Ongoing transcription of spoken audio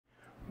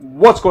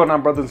What's going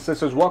on, brothers and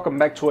sisters? Welcome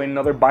back to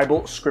another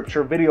Bible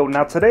scripture video.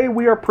 Now today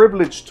we are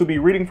privileged to be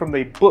reading from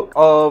the book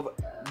of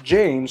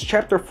James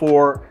chapter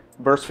 4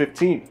 verse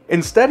 15.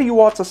 Instead you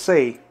ought to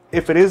say,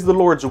 if it is the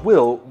Lord's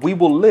will, we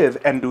will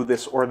live and do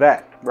this or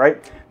that,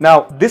 right?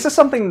 Now this is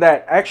something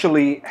that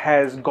actually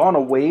has gone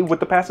away with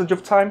the passage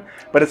of time,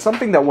 but it's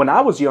something that when I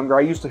was younger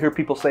I used to hear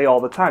people say all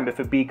the time. If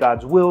it be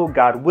God's will,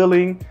 God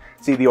willing,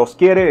 si Dios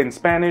quiere in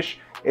Spanish.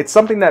 It's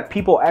something that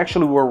people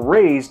actually were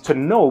raised to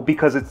know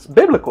because it's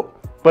biblical.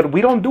 But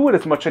we don't do it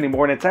as much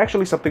anymore, and it's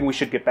actually something we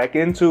should get back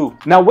into.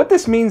 Now, what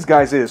this means,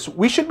 guys, is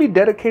we should be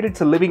dedicated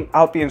to living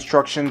out the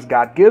instructions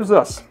God gives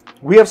us.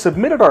 We have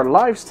submitted our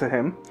lives to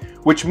Him,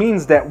 which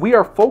means that we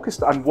are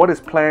focused on what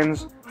His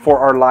plans for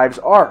our lives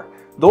are.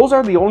 Those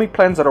are the only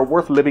plans that are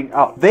worth living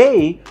out.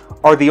 They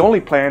are the only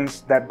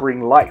plans that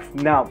bring life.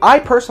 Now, I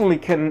personally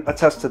can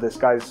attest to this,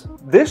 guys.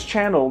 This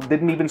channel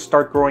didn't even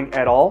start growing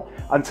at all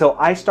until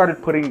I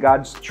started putting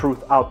God's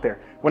truth out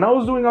there. When I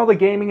was doing all the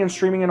gaming and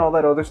streaming and all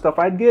that other stuff,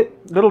 I'd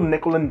get little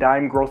nickel and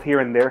dime growth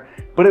here and there,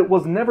 but it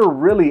was never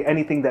really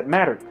anything that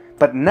mattered.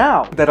 But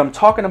now that I'm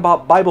talking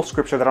about Bible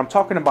scripture, that I'm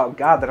talking about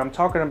God, that I'm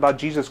talking about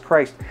Jesus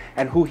Christ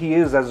and who He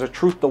is as the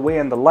truth, the way,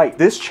 and the light,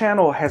 this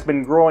channel has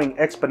been growing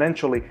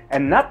exponentially,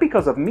 and not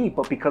because of me,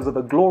 but because of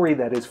the glory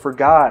that is for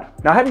God.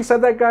 Now, having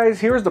said that,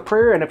 guys, here's the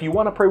prayer, and if you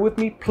want to pray with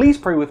me, please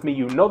pray with me.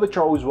 You know that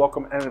you're always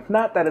welcome, and if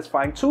not, that is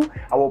fine too.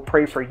 I will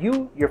pray for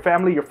you, your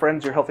family, your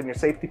friends, your health, and your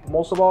safety. But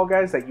most of all,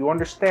 guys, that you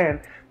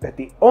understand that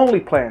the only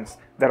plans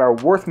that are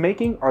worth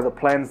making are the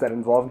plans that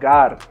involve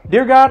God.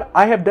 Dear God,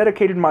 I have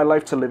dedicated my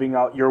life to living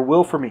out your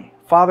will for me.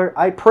 Father,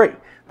 I pray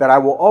that I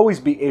will always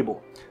be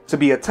able to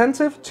be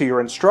attentive to your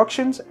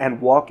instructions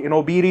and walk in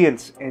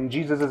obedience. In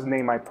Jesus'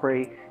 name I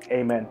pray,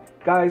 amen.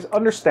 Guys,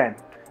 understand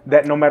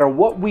that no matter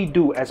what we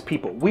do as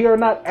people, we are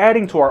not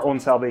adding to our own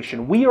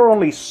salvation. We are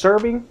only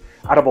serving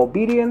out of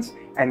obedience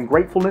and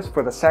gratefulness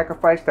for the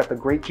sacrifice that the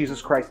great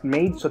Jesus Christ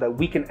made so that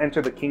we can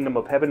enter the kingdom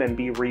of heaven and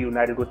be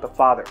reunited with the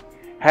Father.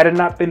 Had it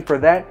not been for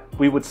that,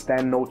 we would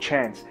stand no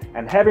chance.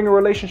 And having a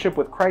relationship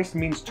with Christ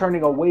means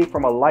turning away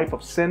from a life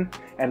of sin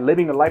and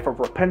living a life of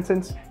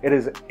repentance. It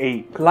is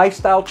a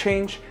lifestyle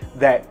change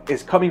that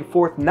is coming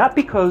forth not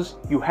because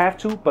you have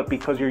to, but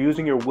because you're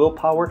using your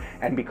willpower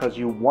and because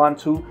you want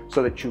to,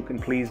 so that you can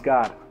please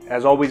God.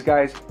 As always,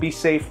 guys, be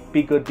safe,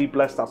 be good, be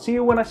blessed. I'll see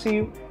you when I see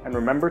you. And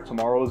remember,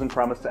 tomorrow isn't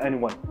promised to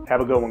anyone. Have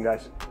a good one,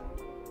 guys.